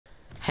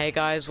Hey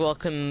guys,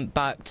 welcome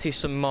back to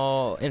some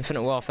more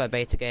Infinite Warfare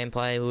beta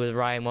gameplay with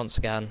Ryan once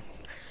again.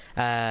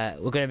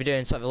 We're going to be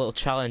doing sort of a little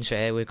challenge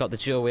here. We've got the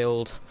dual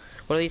wield.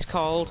 What are these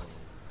called?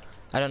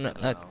 I don't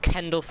know.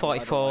 Kendall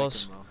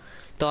 44s.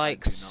 They're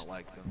like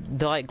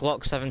Glock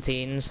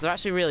 17s. They're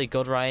actually really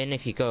good, Ryan,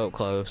 if you go up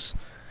close.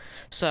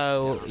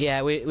 So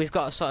yeah, we've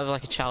got sort of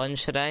like a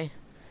challenge today,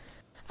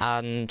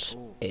 and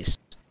it's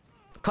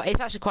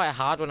actually quite a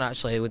hard one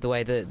actually with the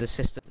way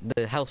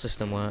the health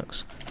system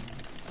works.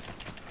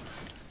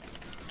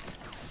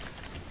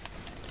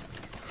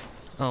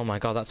 Oh my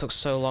god, that took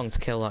so long to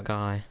kill that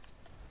guy.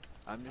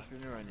 I'm just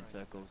running around in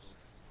circles.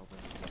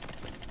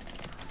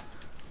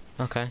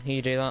 Okay,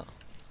 you do that.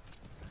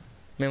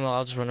 Meanwhile,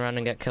 I'll just run around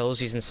and get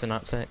kills using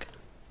Synaptic.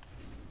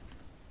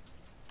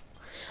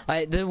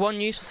 Like, the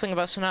one useful thing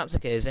about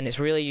Synaptic is, and it's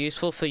really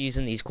useful for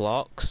using these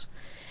Glocks,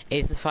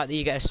 is the fact that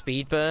you get a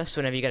speed burst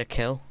whenever you get a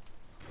kill.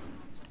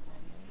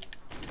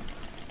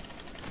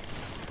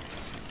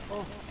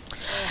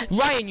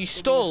 Ryan, you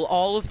stole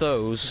all of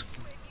those.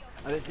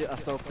 I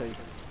stole two.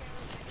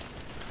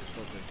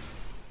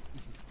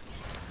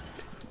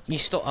 You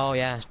stole, oh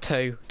yeah,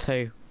 two.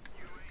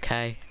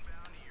 Okay.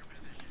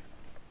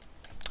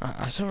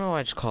 I don't know why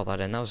I just called that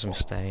in, that was a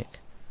mistake.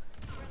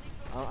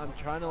 I'm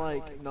trying to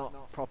like,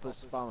 not proper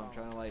spam, I'm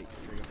trying to like,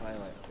 trigger fire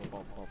like,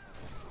 pop.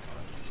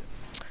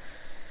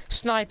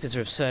 Snipers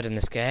are absurd in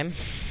this game.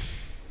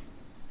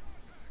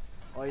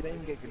 Oh, you don't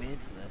even get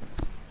grenades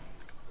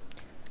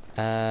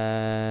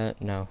there.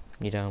 No,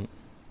 you don't.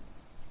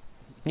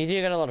 You do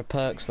get a lot of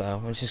perks though,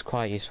 which is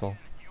quite useful.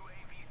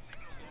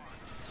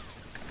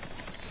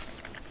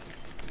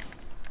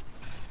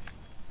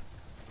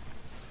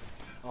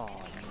 Oh,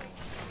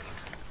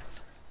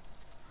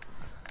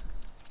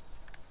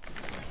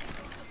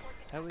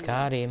 no.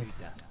 Got him.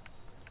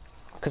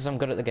 Because I'm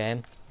good at the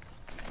game.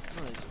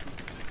 No, you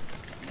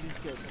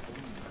just get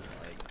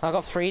I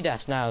got 3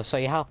 deaths now, so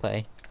you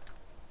happy?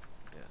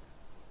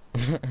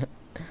 Yeah.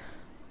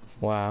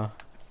 Wow.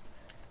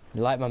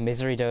 You like my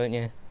misery, don't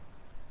you?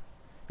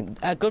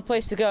 A good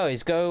place to go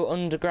is go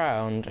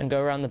underground and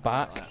go around the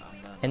back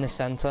in the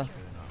centre.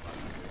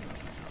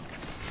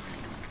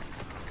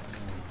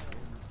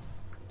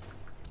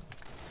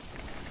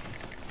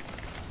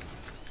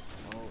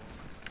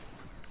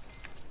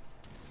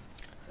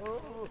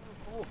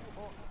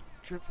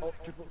 Triple.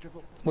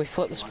 We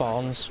flipped the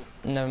spawns.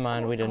 Never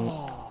mind, we didn't.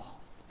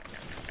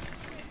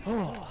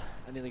 I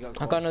nearly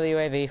got I got another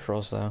UAV for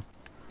us though.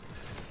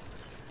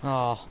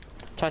 Oh,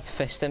 tried to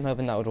fist him,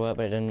 hoping that would work,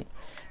 but it didn't.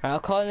 Right, I'll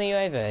call in the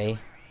UAV.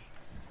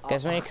 Get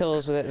as many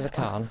kills with it as I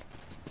can.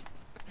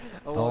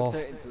 I walked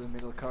out into the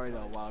middle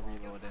corridor while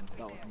reloading.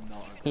 That was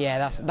not a good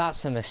Yeah, idea.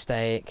 that's a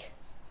mistake.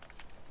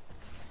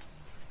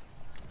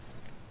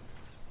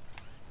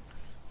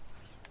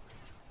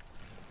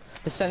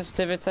 The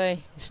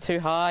sensitivity is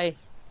too high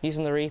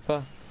using the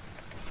Reaper.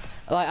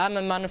 Like, I'm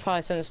a man of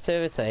high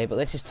sensitivity, but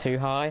this is too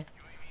high.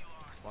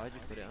 Why'd you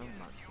put it on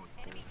max?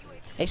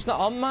 It's not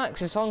on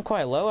max, it's on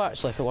quite low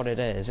actually for what it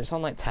is. It's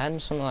on like 10,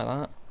 something like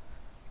that.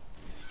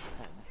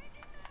 10?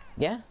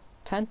 Yeah,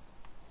 10.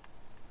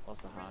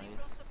 What's the high?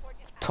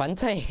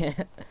 20.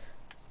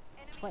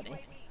 20?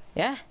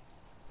 Yeah.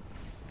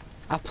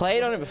 I've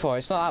played on it before,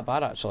 it's not that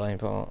bad actually,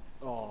 but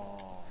Oh.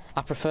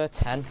 I prefer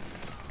 10.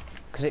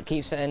 Because it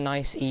keeps it a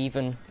nice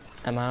even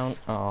amount.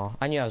 Oh,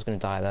 I knew I was going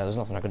to die there, there's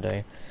nothing I could do.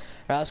 Right,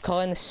 let's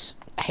call in this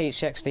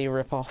HXD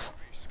ripoff.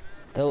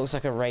 That looks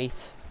like a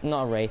wraith,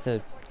 not a wraith,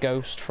 a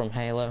ghost from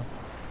Halo.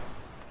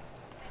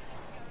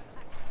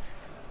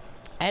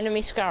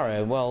 Enemy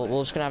Scarab, well,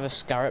 we're just going to have a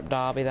Scarab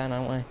derby then,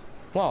 aren't we?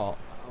 What?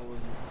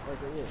 Was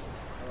it you?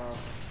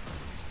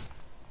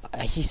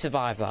 Hello. He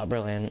survived that,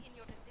 brilliant.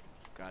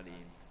 Got him.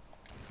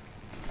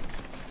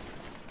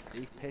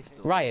 These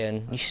pistols.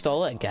 Ryan, you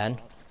stole it again.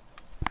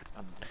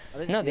 I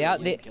didn't No, steal it,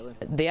 you didn't kill him.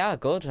 they are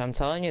good, I'm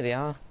telling you, they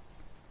are.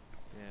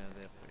 Yeah,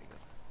 they're pretty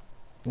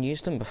good.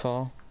 Used them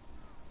before.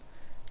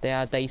 They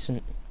are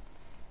decent.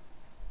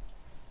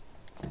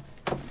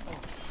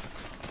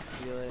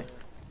 Really?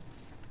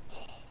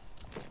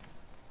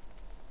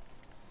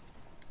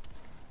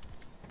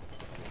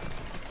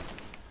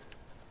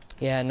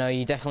 Yeah, no,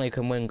 you definitely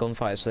can win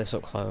gunfights this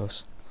up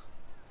close.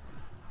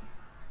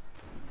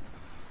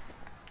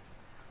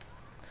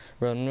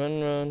 Run, run,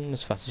 run,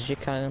 as fast as you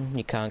can.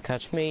 You can't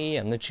catch me,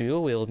 I'm the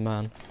dual wield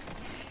man.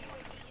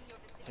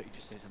 I thought you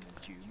just said I'm a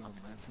Jew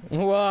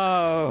man.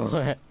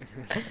 Whoa!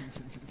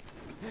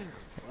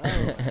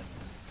 Well,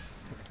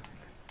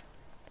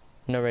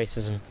 No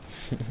racism.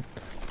 no,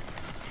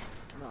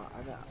 I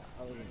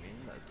wasn't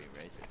meaning that being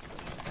racist.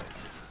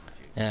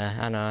 Yeah,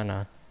 I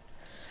know.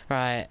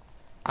 Right,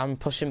 I'm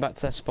pushing back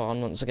to their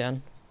spawn once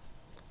again.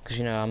 Because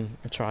you know I'm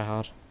a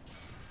tryhard.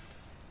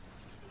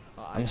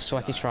 Oh, I'm a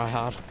sweaty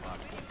tryhard.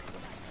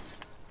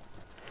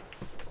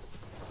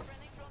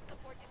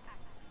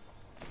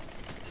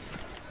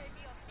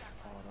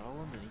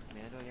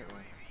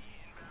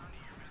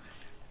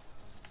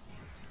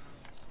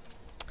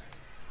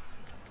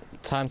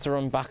 Time to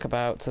run back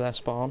about to their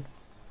spawn.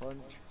 Punch.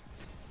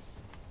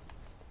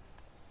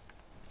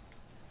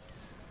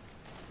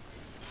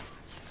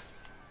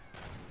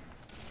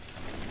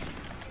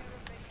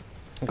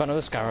 I've got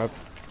another scarab.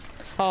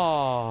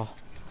 Oh.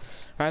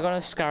 Right, I got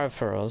a scarab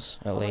for us,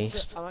 at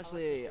least. I'm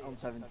actually on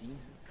 17.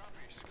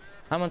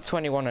 I'm on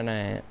 21 and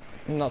 8.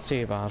 Not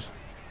too bad.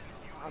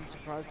 I'm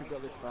surprised we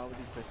got this far with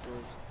these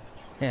pistols.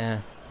 Yeah.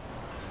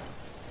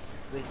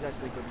 This is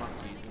actually a good map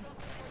to use them.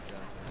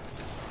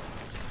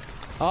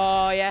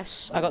 Oh,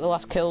 yes. I got the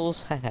last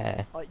kills.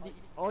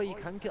 Oh, you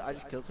can kill. I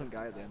just killed some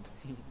guy at the end.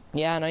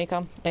 Yeah, I know you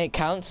can. It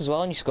counts as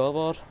well on your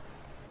scoreboard.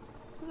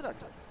 Was it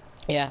actually?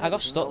 Yeah, I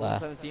got stuck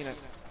there.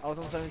 I was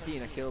on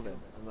 17, I killed him,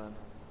 and then...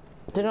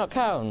 Do not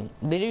count.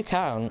 They do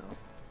count.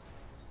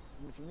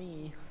 For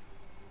me...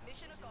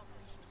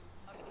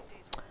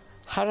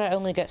 How did I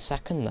only get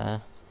second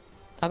there?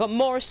 I got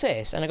more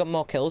assists and I got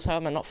more kills. How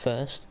am I not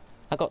first?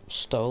 I got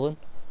stolen.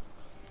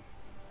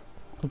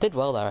 I did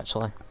well there,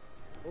 actually.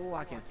 Oh,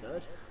 I came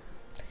third.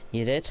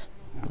 You did.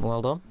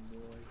 Well done.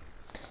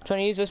 Do you want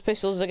to use those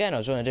pistols again,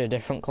 or do you want to do a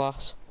different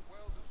class?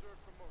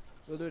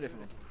 We'll do a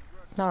different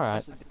one.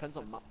 Alright. It depends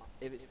on map.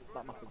 If it's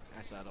that map,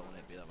 actually, I don't want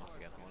it to be that map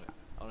again.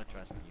 I want to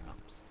try some new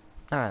maps.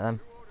 Alright then.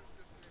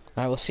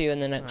 Alright, we'll see you in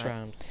the next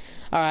round.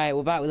 Alright,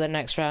 we're back with the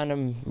next round,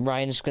 and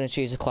Ryan's going to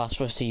choose a class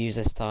for us to use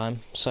this time.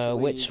 So,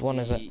 which one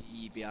is it?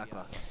 EBR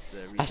class.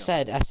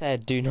 I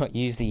said, do not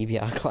use the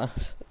EBR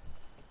class.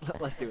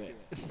 Let's do it.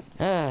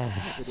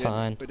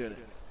 Fine. We're doing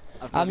it.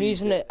 I'm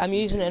using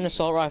it in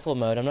assault rifle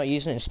mode. I'm not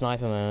using it in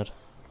sniper mode.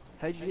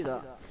 How'd you do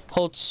that?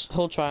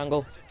 Hold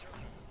triangle.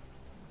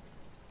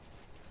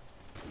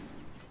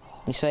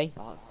 You see?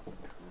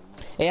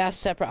 It has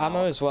separate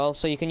ammo as well,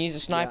 so you can use the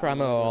sniper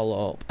ammo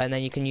all up, and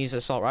then you can use the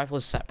assault rifle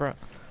as separate.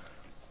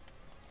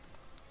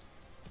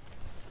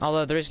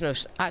 Although there is no...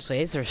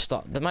 Actually, is there a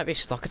stock? There might be a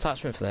stock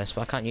attachment for this,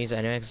 but I can't use it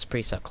anyway because it's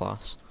preset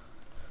class.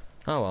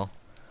 Oh well.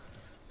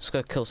 Let's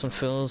go kill some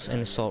fools in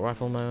assault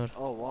rifle mode.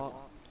 Oh, what?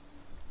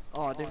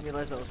 Oh, I didn't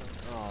realise that was...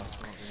 Oh,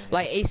 it's not really...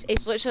 Like,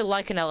 it's literally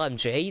like an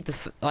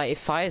LMG. Like, it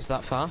fires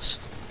that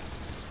fast.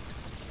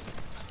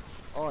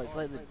 Oh, it's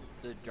like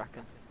the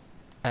Draken.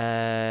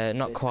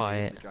 Not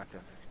quite.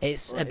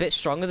 It's a bit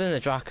stronger than the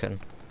Draken.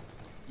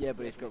 Yeah,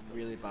 but it's got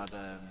really bad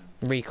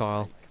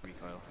recoil.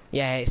 Recoil.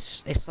 Yeah,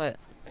 it's like...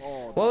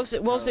 Oh,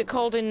 what was it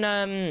called in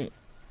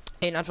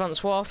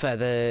Advanced Warfare?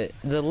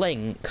 The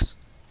Lynx?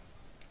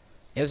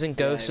 It was in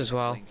Ghost as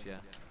well. Lynx, yeah.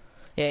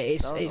 Yeah,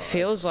 it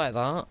feels like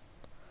that.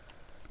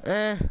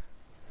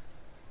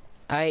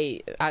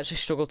 I actually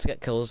struggled to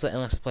get kills there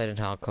unless I played in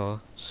hardcore,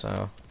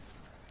 so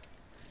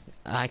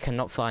I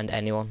cannot find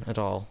anyone at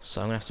all.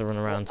 So I'm gonna have to run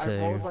around to.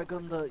 What was that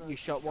gun that you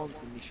shot once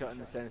and you shot in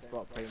the same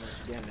spot pretty much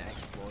again and it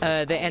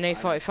exploded? The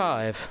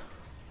NA-45.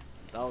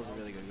 That was a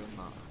really good gun,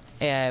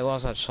 that. Yeah, it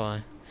was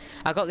actually.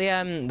 I got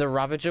the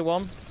Ravager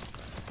one,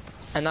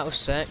 and that was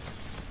sick.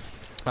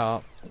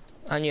 Oh,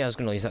 I knew I was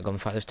gonna use that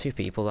gunfight. There's two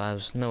people there.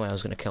 There's no way I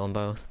was gonna kill them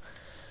both.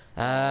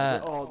 I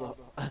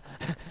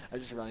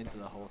just ran into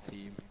the whole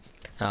team.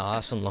 Oh,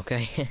 that's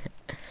unlucky.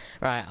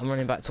 Right, I'm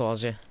running back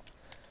towards you.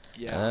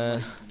 Yeah, I'm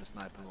not using the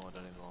sniper mode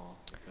anymore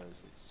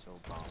because it's so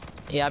bad.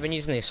 Yeah, I've been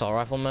using the assault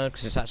rifle mode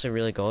because it's actually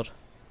really good.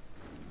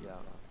 Yeah.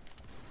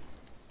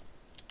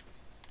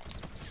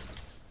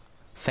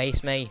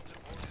 Face me.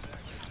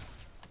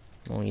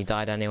 Well, you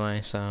died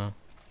anyway, so.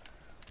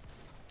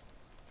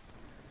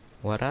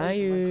 What are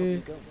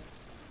you?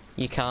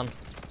 You can.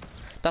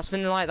 That's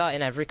been like that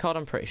in every COD,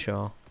 I'm pretty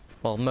sure.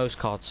 Well, most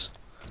CODs.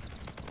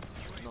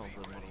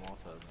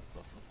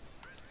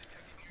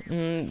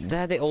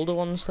 They're the older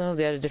ones though,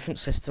 they had a different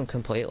system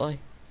completely.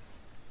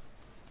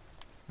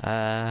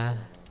 Oh,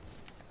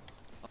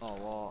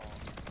 what?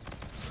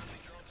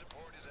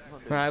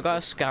 Right, I've got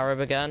a scarab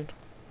again.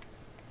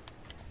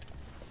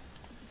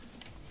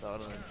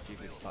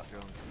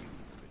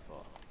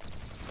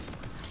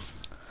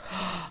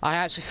 I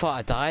actually thought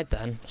I died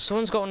then.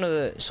 Someone's got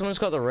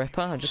the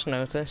Ripper, I just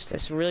noticed.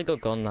 It's a really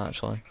good gun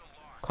actually.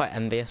 Quite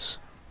envious.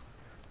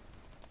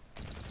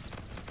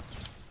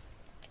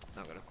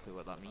 Not got a clue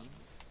what that means.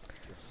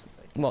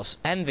 What's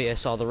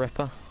envious or the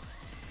Ripper?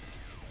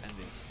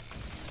 Envious.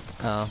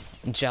 Oh,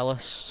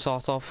 jealous,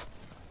 sort of.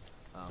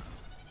 Oh.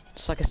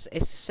 It's like it's a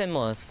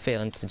similar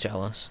feeling to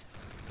jealous.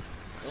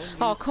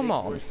 Oh, come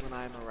on. When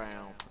I'm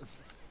around.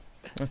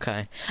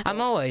 Okay.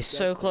 I'm always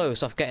so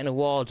close off getting a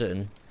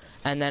warden,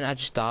 and then I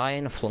just die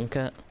and I flunk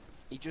it.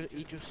 He just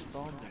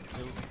spawned and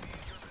killed me.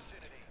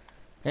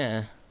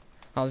 Yeah.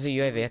 Oh, there's a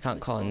UAV, I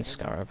can't call in the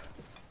scarab.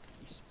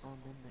 He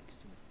spawned in next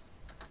to me.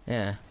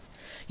 Yeah.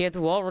 Yeah,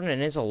 the wall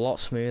running is a lot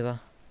smoother.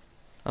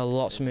 A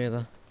lot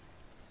smoother.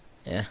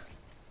 Yeah.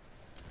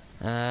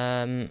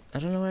 I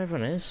don't know where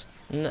everyone is.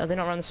 Are they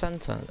not around the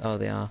centre? Oh,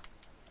 they are.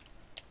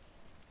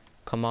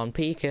 Come on,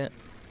 peek it.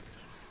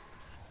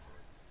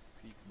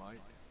 Peek,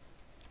 mate.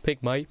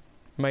 Peek, mate.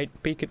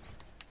 Mate, peek it.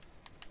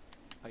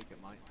 Peek it,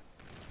 mate.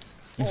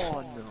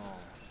 Oh, no.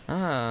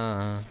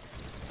 Ah.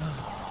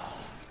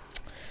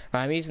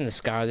 Right, I'm using the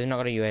Scar. They've not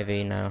got a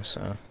UAV now,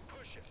 so.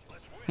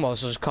 Well,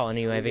 so just calling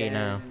a UAV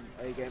now.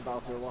 Are you getting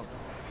Battlefield 1?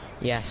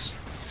 Yes.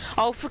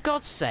 Oh, for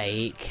God's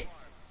sake!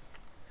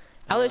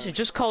 I literally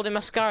just called him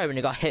a Scar and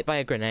he got hit by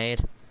a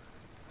grenade.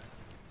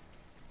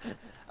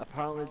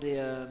 Apparently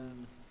the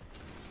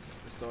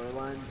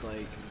storylines,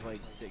 like there's like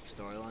 6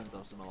 storylines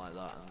or something like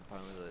that, and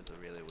apparently they're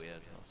really weird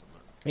or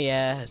something.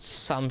 Yeah,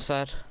 Sam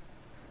said.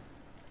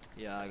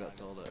 Yeah, I got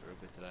told at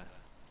rugby today.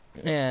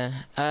 Yeah.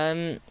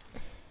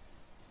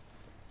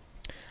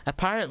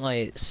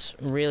 Apparently it's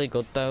really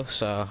good though,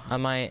 so I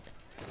might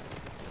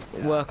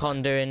work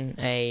on doing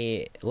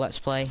a let's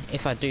play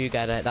if I do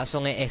get it. That's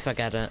only if I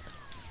get it.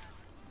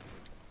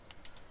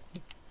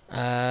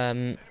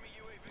 Oh.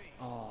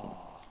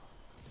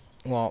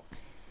 What?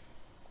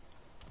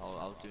 I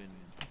was doing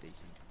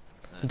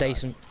decent.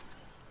 Decent.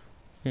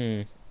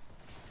 I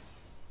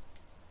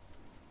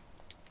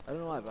don't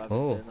know why, but I've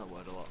been saying that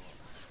word a lot.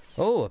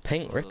 Oh, a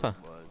pink Ripper.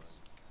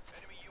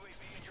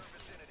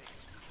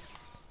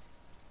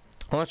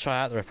 I want to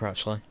try out the Ripper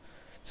actually.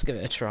 Let's give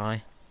it a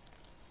try.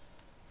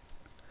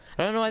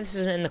 I don't know why this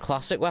isn't in the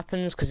classic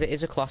weapons, because it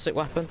is a classic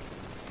weapon.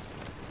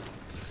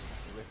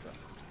 Ripper?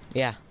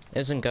 Yeah, it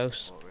was in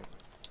Ghost.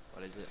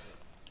 What is it?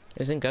 It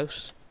was in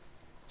Ghost.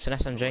 It's an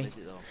SMG. What is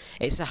it though?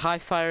 It's a high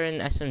firing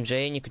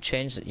SMG, and you could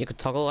change it. You could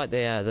toggle like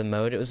the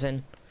mode it was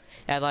in.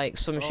 It had like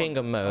some machine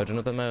gun mode and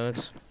other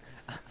modes.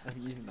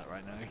 I'm using that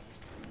right now.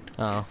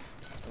 Oh.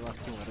 I'm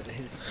asking what it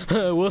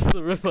is. What's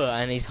the Ripper?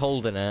 And he's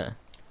holding it.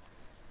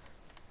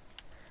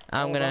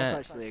 I'm gonna.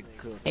 That's actually a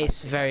cool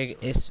It's very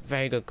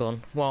good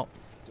gun. What?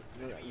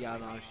 Yeah,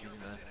 no, I was using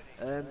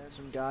that.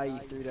 Some guy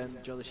threw down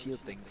the shield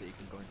things that you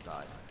can go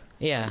inside.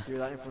 Yeah. He threw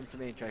that in front of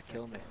me and tried to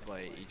kill me,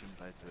 but he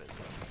jumped out of it. So.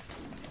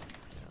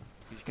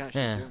 Yeah. You can't shoot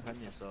Yeah. through them,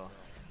 can you? So.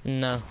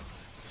 No.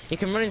 You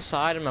can run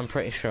inside them, I'm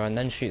pretty sure, and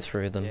then shoot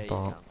through them. Yeah, you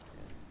but can.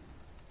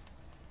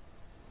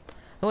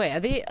 Oh, wait,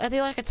 are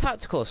they like a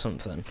tactical or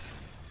something?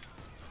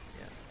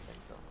 Yeah, I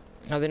think so.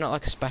 Are they not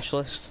like a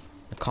specialist,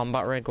 a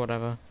combat rig,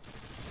 whatever?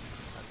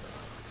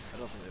 I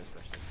don't think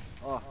they're special.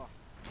 Oh.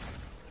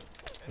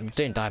 I'm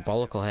doing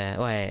diabolical here.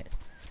 Wait,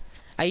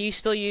 are you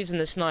still using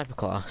the sniper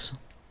class?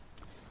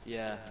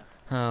 Yeah.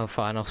 Oh,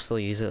 fine, I'll still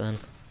use it then.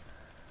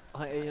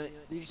 Did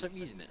you stop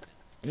using it?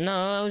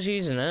 No, I was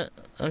using it.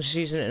 I was just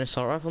using it in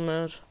assault rifle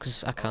mode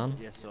because I can.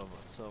 Yeah, so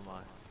am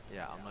I.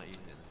 Yeah, I'm not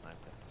using it as a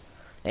sniper.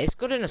 It's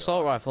good in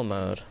assault rifle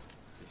mode.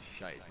 It's a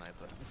shite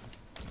sniper.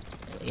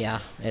 Yeah,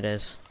 it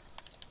is.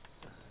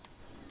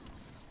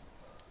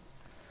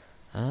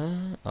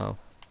 Oh.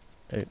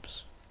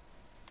 Oops.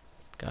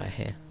 Guy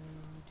here.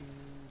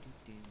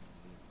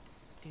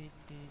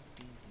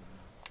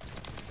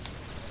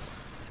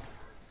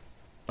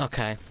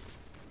 Okay.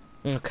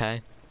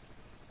 Okay.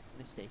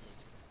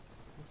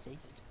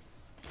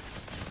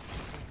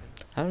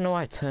 I don't know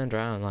why I turned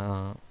around like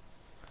that.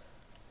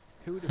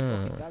 Who the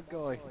fuck is that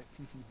guy?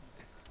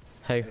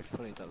 Who? It's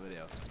funny that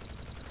video.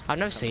 I've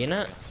never seen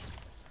it.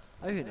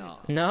 Have you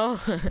not? No.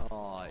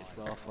 Oh, it's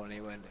so funny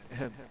when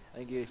I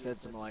think he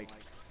said something like,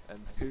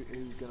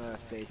 who's gonna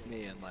face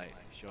me and like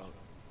show,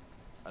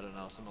 I don't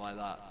know, something like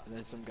that. And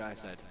then some guy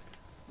said,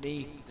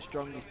 me, the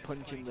strongest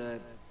punch in the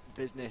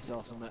business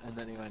or something. And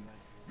then he went,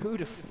 who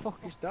the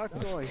fuck is that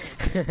guy?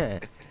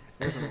 It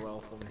wasn't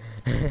well for me.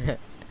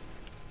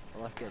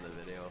 I'll have to get the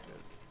video of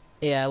it.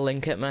 Yeah,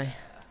 link it, mate.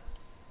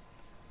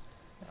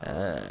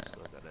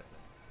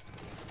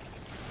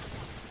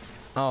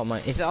 Oh my,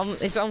 is it on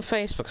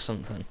Facebook or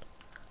something?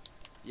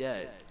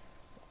 Yeah,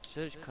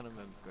 search Conor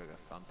McGregor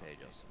fan page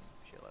or some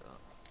shit like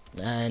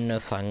that. No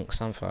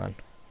thanks, I'm fine.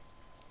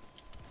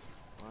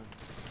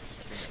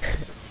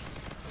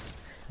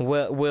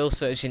 Will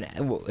searching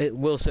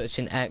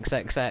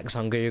XXX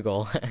on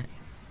Google.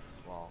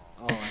 Wow.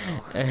 Oh, I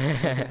know.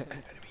 That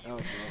was so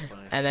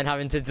funny. And then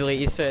having to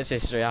delete your search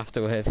history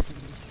afterwards.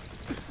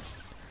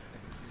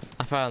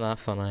 I found that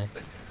funny.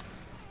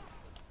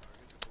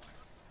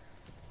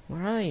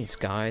 Where are these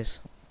guys?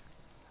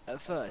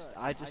 At first,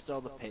 I just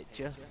saw the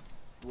picture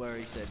where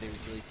he said he was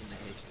deleting the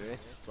history,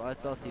 so I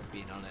thought he'd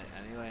been on it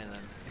anyway, and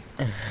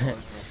then...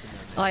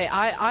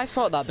 I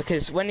thought that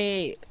because when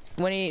he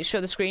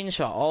showed the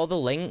screenshot, all the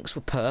links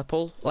were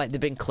purple, like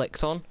they've been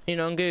clicked on. You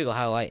know, on Google,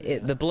 how like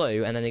they're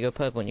blue and then they go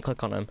purple when you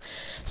click on them.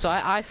 So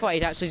I thought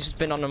he'd actually just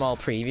been on them all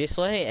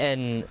previously,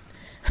 and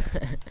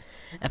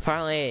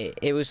apparently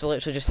it was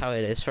literally just how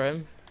it is for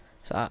him.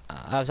 So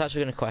I was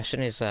actually going to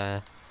question his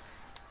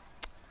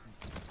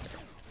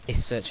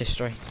search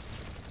history.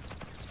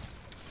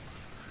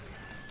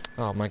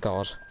 Oh my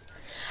god.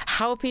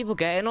 How are people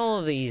getting all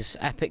of these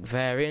epic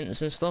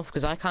variants and stuff?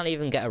 Because I can't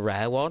even get a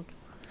rare one.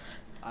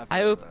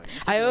 I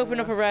open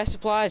up a rare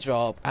supply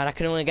drop and I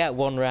can only get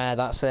one rare,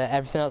 that's it.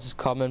 Everything else is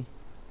common.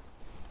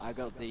 I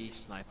got the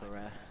sniper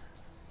rare.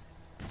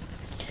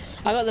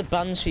 I got the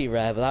Banshee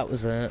rare, but that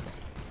was it.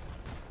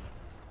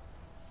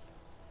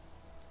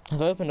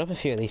 I've opened up a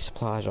few of these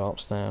supply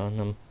drops now and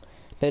I'm a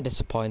bit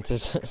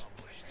disappointed.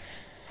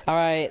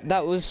 Alright,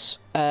 that was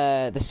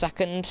the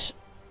second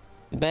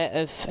bit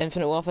of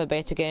Infinite Warfare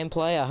beta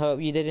gameplay. I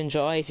hope you did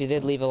enjoy. If you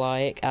did, leave a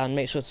like and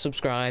make sure to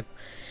subscribe.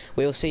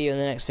 We will see you in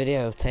the next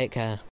video. Take care.